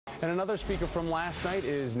And another speaker from last night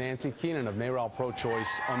is Nancy Keenan of NARAL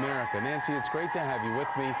Pro-Choice America. Nancy, it's great to have you with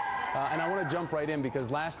me. And I want to jump right in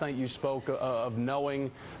because last night you spoke of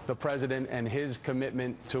knowing the president and his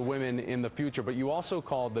commitment to women in the future, but you also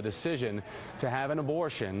called the decision to have an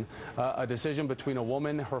abortion a decision between a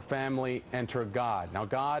woman, her family, and her God. Now,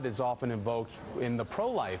 God is often invoked in the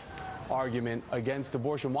pro-life argument against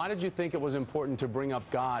abortion. Why did you think it was important to bring up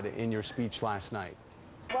God in your speech last night?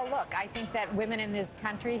 Well, look, I think that women in this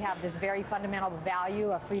country have this very fundamental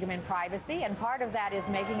value of freedom and privacy, and part of that is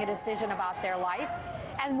making a decision about their life,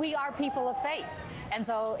 and we are people of faith. And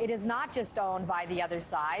so it is not just owned by the other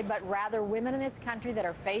side, but rather women in this country that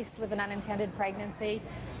are faced with an unintended pregnancy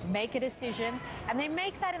make a decision, and they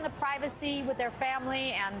make that in the privacy with their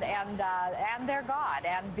family and their God,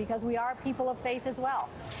 and because we are people of faith as well.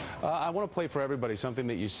 I want to play for everybody something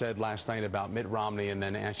that you said last night about Mitt Romney and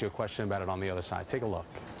then ask you a question about it on the other side. Take a look.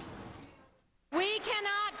 We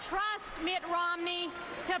cannot trust Mitt Romney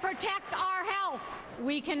to protect our health.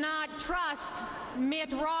 We cannot trust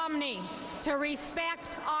Mitt Romney to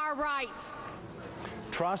respect our rights.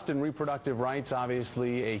 Trust and reproductive rights,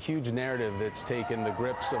 obviously a huge narrative that's taken the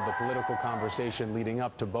grips of the political conversation leading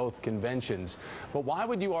up to both conventions. But why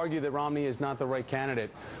would you argue that Romney is not the right candidate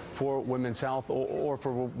for women's health or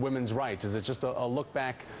for women's rights? Is it just a look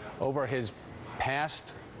back over his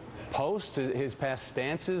past posts, his past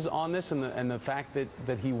stances on this, and the fact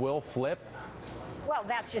that he will flip? Well,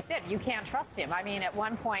 that's just it. You can't trust him. I mean, at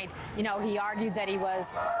one point, you know, he argued that he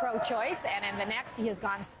was pro-choice, and in the next, he has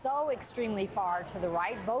gone so extremely far to the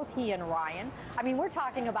right, both he and Ryan. I mean, we're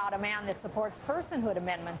talking about a man that supports personhood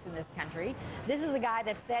amendments in this country. This is a guy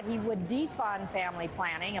that said he would defund family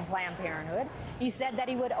planning and Planned Parenthood. He said that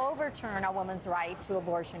he would overturn a woman's right to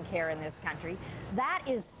abortion care in this country. That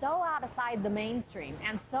is so outside the mainstream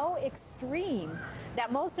and so extreme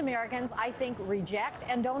that most Americans, I think, reject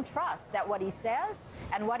and don't trust that what he says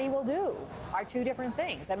and what he will do are two different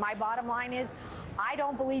things. And my bottom line is, I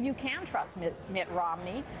don't believe you can trust Mitt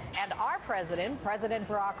Romney. And our president, President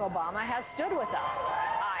Barack Obama, has stood with us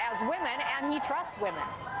as women, and he trusts women.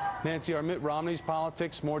 Nancy, are Mitt Romney's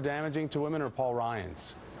politics more damaging to women or Paul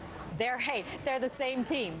Ryan's? They're the same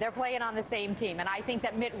team. They're playing on the same team. And I think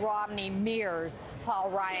that Mitt Romney mirrors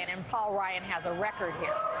Paul Ryan, and Paul Ryan has a record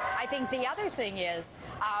here. I think the other thing is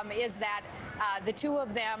that the two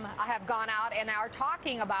of them have gone out and are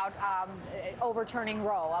talking about overturning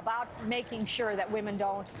Roe, about making sure that women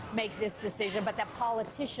don't make this decision, but that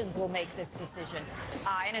politicians will make this decision.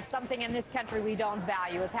 And it's something in this country we don't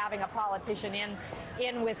value, is having a politician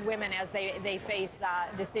in with women as they face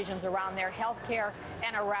decisions around their health care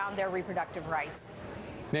and around their reproductive rights.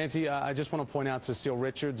 Nancy, I just want to point out Cecile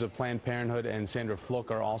Richards of Planned Parenthood and Sandra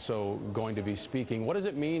Fluke are also going to be speaking. What does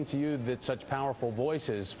it mean to you that such powerful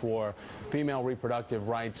voices for female reproductive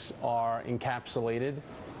rights are encapsulated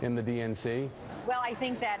in the DNC? Well, I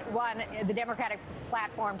think that, one, the Democratic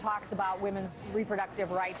platform talks about women's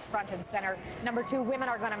reproductive rights front and center. Number two, women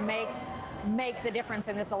are going to make the difference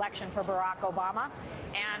in this election for Barack Obama.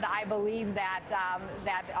 And I believe that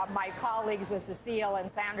my colleagues with Cecile and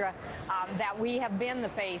Sandra, that we have been the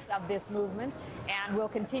face of this movement and will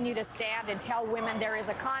continue to stand and tell women there is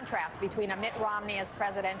a contrast between a Mitt Romney as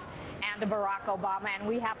president and a Barack Obama, and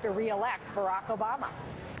we have to re-elect Barack Obama.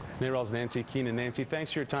 NARAL's Nancy Keenan. Nancy,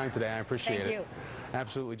 thanks for your time today. I appreciate it. Thank you.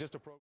 Absolutely. Just a